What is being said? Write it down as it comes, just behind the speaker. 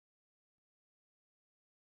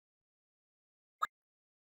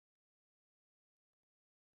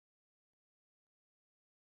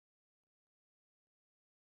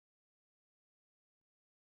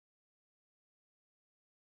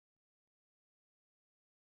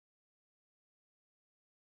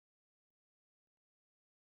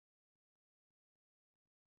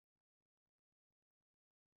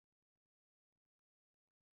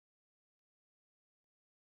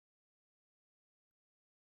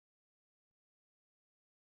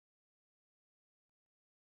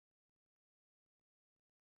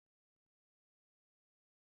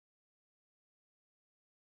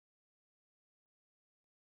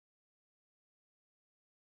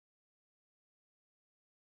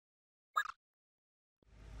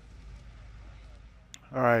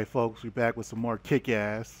Alright, folks, we're back with some more kick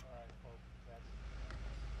ass.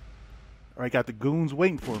 Alright, got the goons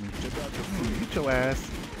waiting for me. Get your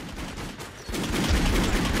ass.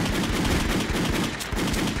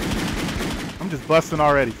 I'm just busting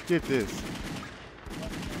already. Get this.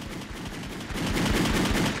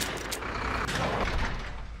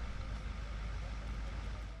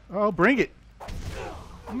 Oh, bring it.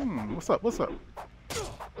 What's up? What's up?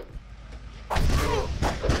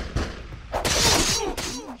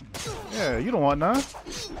 Yeah, you don't want none.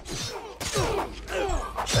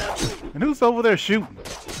 And who's over there shooting?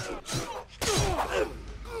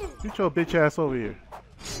 Get your bitch ass over here.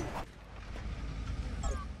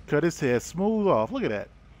 Cut his head smooth off. Look at that.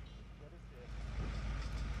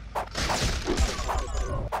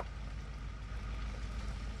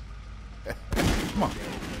 Come on.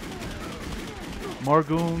 More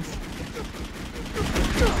goons.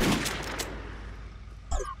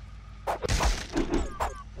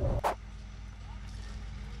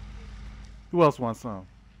 Who else wants some?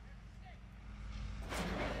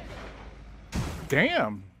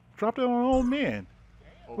 Damn! Dropped it on an old man.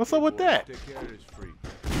 What's up with that?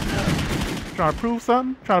 Trying to prove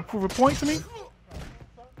something? Trying to prove a point to me?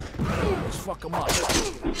 Let's fuck him up.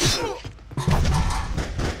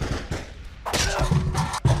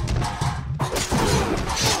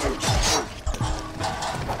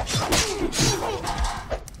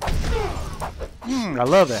 I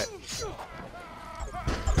love that.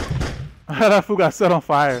 That fool got set on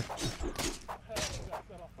fire.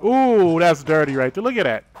 Ooh, that's dirty right there. Look at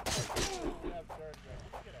that.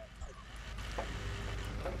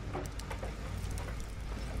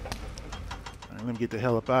 All right, let me get the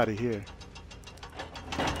hell up out of here.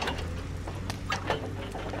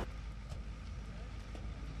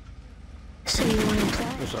 So you want to play?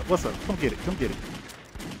 What's up? What's up? Come get it. Come get it.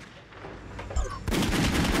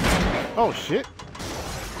 Oh, shit.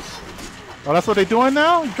 Oh, that's what they doing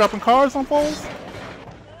now? You dropping cars on poles?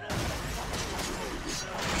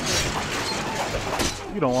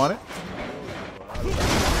 You don't want it.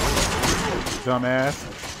 Dumbass.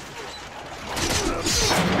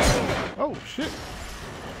 Oh, shit.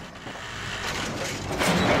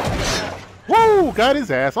 Whoa! Got his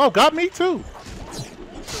ass. Oh, got me too.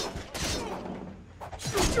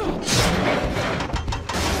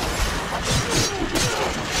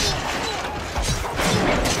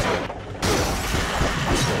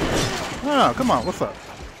 Oh, come on, what's up?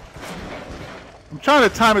 I'm trying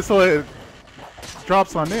to time it so it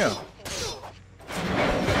drops on them.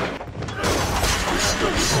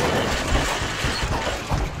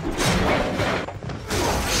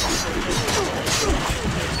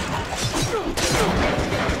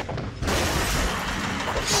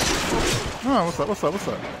 Oh, what's up, what's up, what's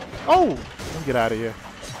up? Oh, let me get out of here.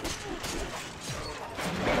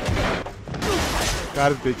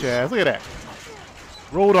 Got his bitch ass, look at that.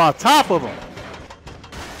 Rolled on top of him.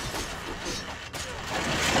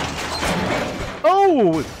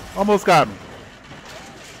 Oh, almost got me.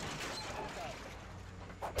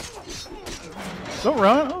 Don't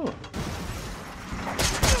run. Oh.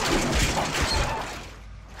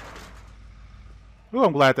 Oh,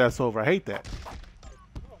 I'm glad that's over. I hate that.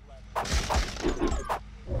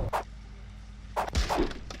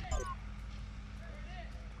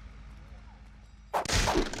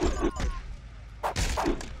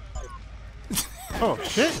 Oh,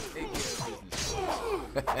 shit.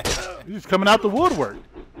 You're just coming out the woodwork.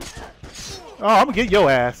 Oh, I'm gonna get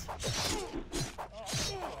your ass.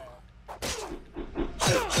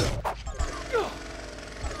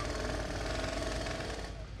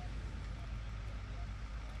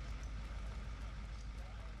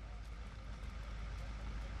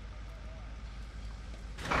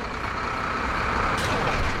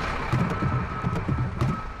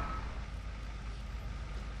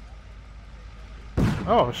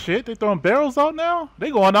 Oh shit, they throwing barrels out now?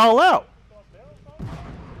 They going all out.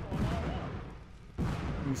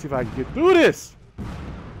 Let me see if I can get through this.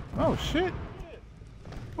 Oh shit.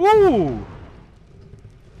 Ooh.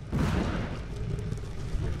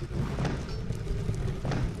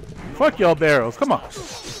 Fuck y'all barrels, come on.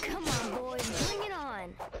 Come on, boys, bring it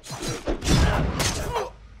on.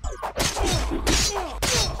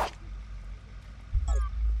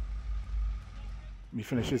 Let me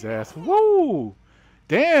finish his ass. Woo!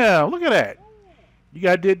 Damn, look at that. You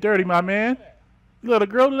got did dirty, my man. You let a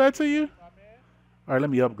girl do that to you? Alright, let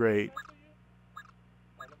me upgrade.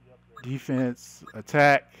 Defense,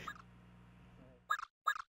 attack.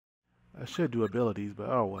 I should do abilities, but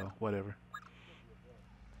oh well, whatever.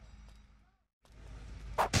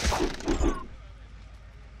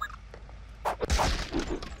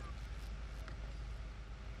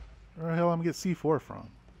 Where the hell am I'm gonna get C4 from?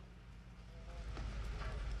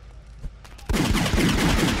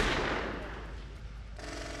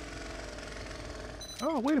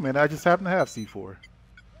 Oh, wait a minute. I just happen to have C4.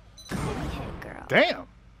 Hey, girl. Damn.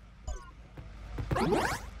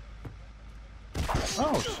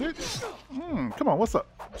 Oh, shit. Come on, what's up?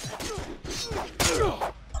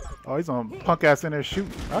 Oh, he's on punk ass in there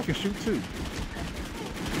shooting. I can shoot too.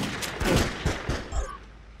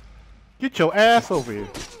 Get your ass over here.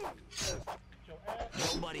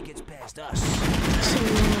 Nobody gets past us. So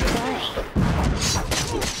you wanna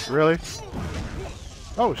play? Really?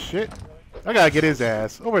 Oh, shit. I gotta get his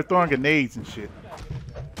ass. Over throwing grenades and shit.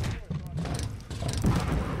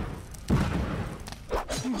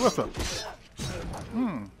 What's up?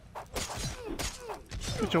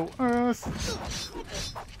 Get your ass.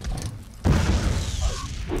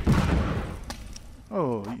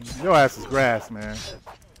 Oh, your ass is grass, man.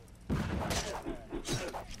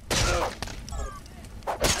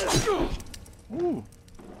 Ooh.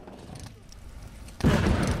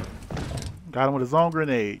 Got him with his own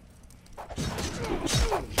grenade.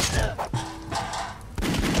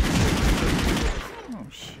 Oh,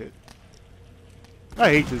 shit. I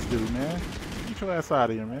hate this dude, man. Get your ass out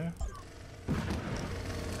of here, man.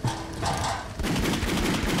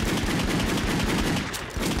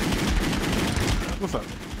 What's up?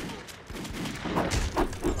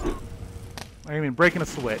 I ain't even breaking a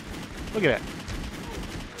sweat. Look at that.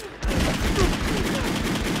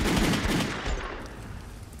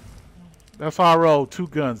 That's how I roll. 2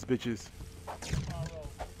 guns, bitches.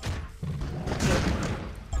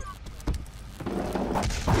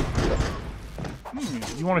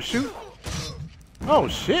 You want to shoot? Oh,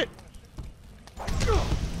 shit.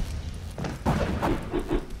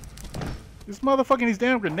 This motherfucking these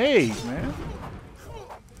damn grenades, man.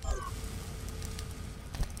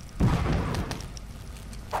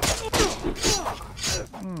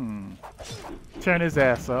 Turn his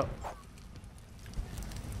ass up.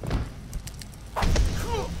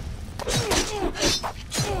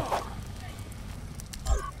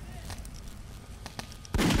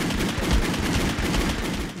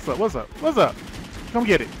 What's up? What's up? What's up? Come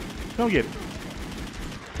get it. Come get it.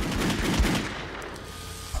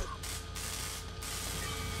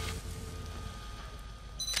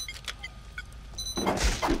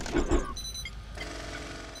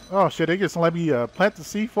 Oh shit, they just let me plant the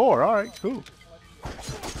C4. Alright, cool.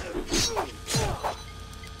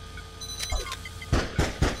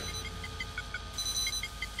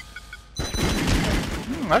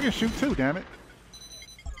 I can shoot too, damn it.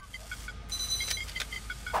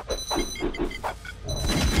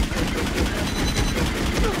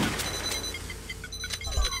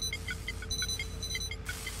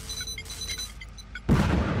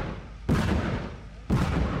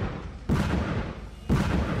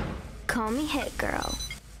 Call me Hit Girl.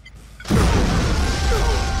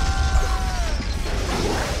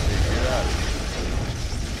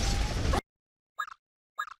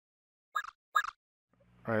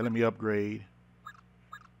 Alright, let me upgrade.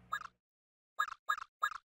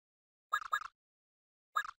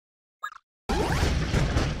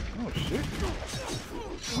 Oh shit.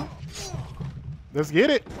 Let's get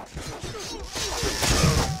it.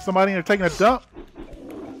 Somebody in there taking a dump.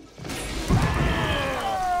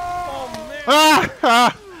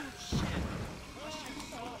 Ah!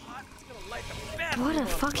 What a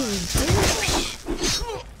fucking douche.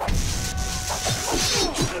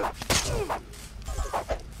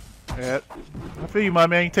 Yeah, I feel you, my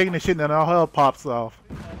man. You taking this shit and then all hell pops off.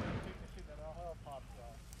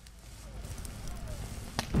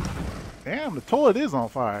 Damn, the toilet is on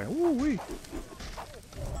fire. Woo wee.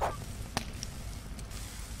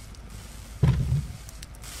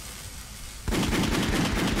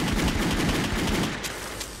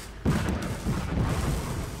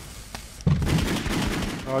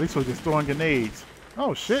 Oh, these folks just throwing grenades.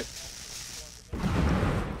 Oh shit.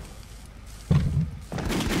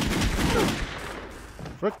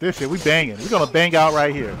 Fuck this shit. We banging. We're gonna bang out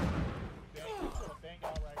right here.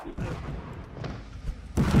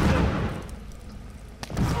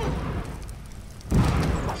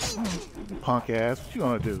 Punk ass. What you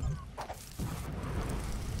gonna do?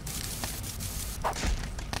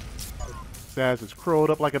 His ass is curled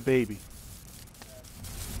up like a baby.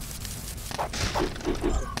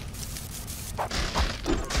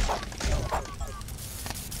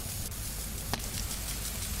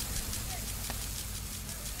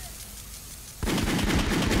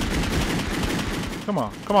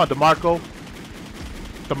 Come on, DeMarco.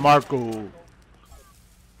 DeMarco.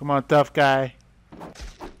 Come on, tough guy.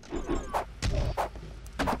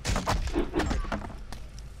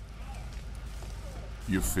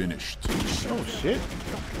 You're finished. Oh shit.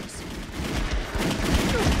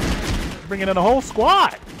 Bringing in the whole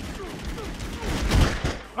squad.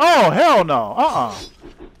 Oh hell no.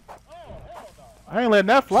 I ain't letting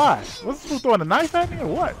that fly. What's this fool throwing a knife at me or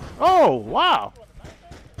what? Oh wow.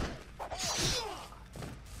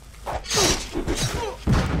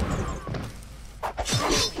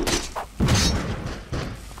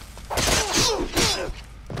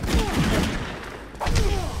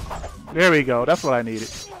 There we go. That's what I needed.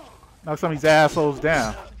 Knock some of these assholes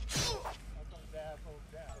down.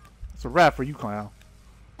 It's a wrap for you, clown.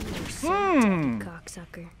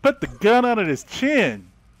 Cocksucker. Put the gun under his chin.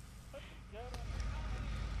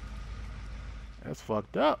 That's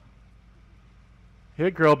fucked up.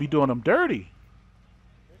 Hit girl be doing them dirty.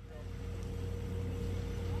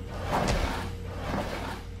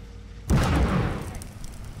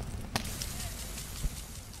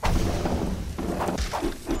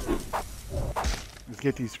 Let's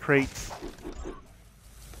get these crates.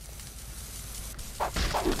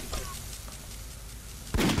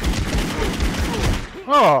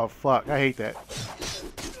 Oh fuck, I hate that.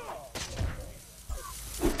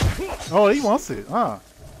 Oh, he wants it, huh?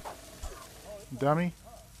 Dummy.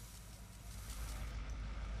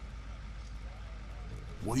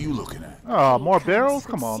 What are you looking at? Oh, more barrels?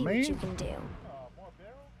 Come on, man. You can do.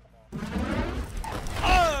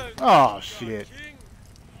 Oh shit.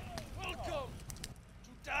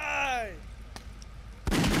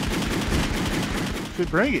 Should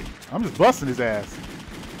bring it. I'm just busting his ass.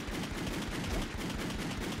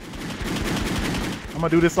 I'm gonna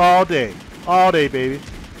do this all day. All day, baby.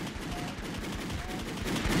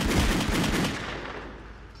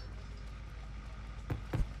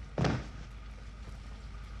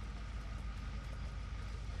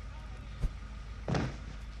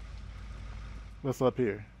 What's up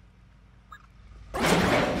here?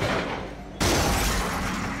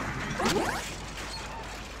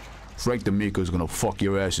 Frank D'Amico's gonna fuck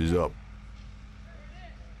your asses up.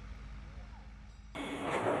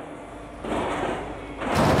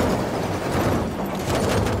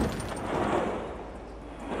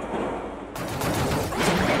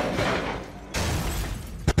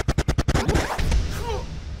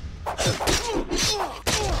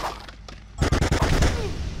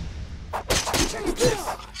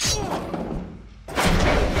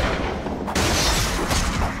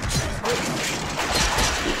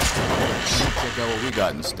 Check out what we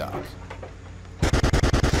got in stock.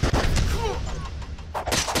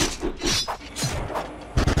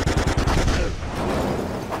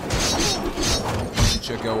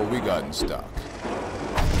 Check out what we got in stock.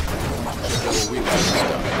 Check out what we got in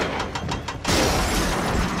stock.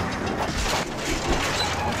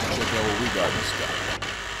 Check out what we got in stock.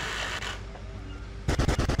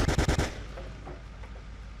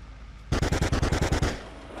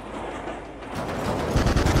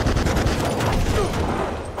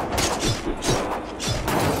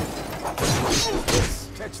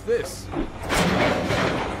 Catch this. Check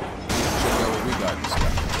out what we got in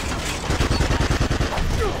stock.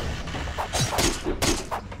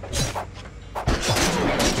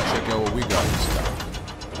 Check out what we got in stock.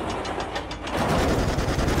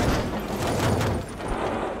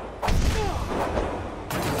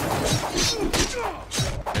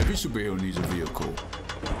 Every superhero needs a vehicle.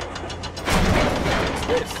 What's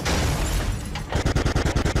this?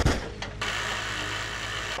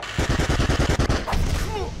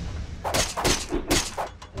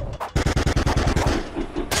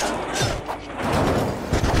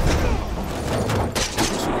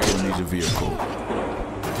 A vehicle.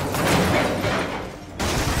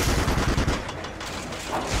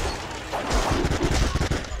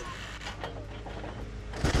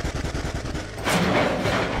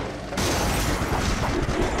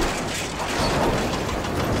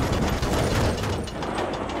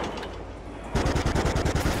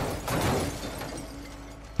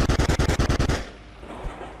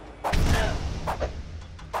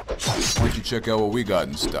 Why don't you check out what we got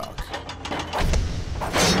in stock?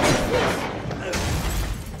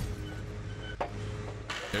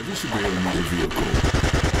 Every superhero needs a vehicle.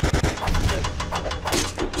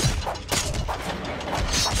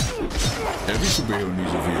 Every superhero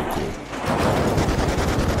needs a vehicle.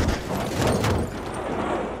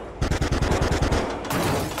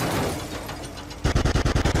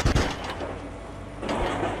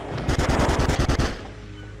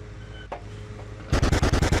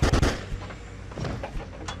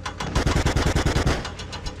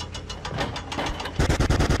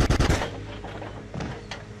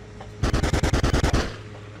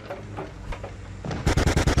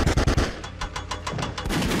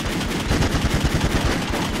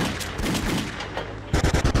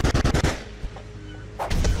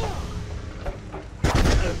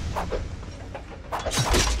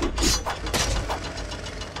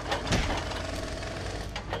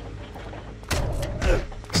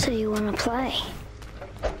 So you wanna play?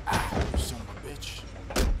 Ah, you son of a bitch.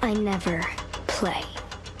 I never play.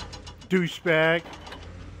 Douchebag.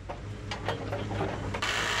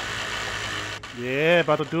 Yeah,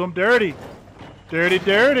 about to do him dirty. Dirty,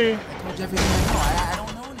 dirty. I told you everything I know. I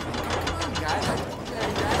don't know anything. Come on, guys. I told you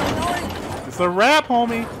everything. I don't know anything. It's a wrap,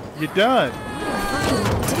 homie. You're done.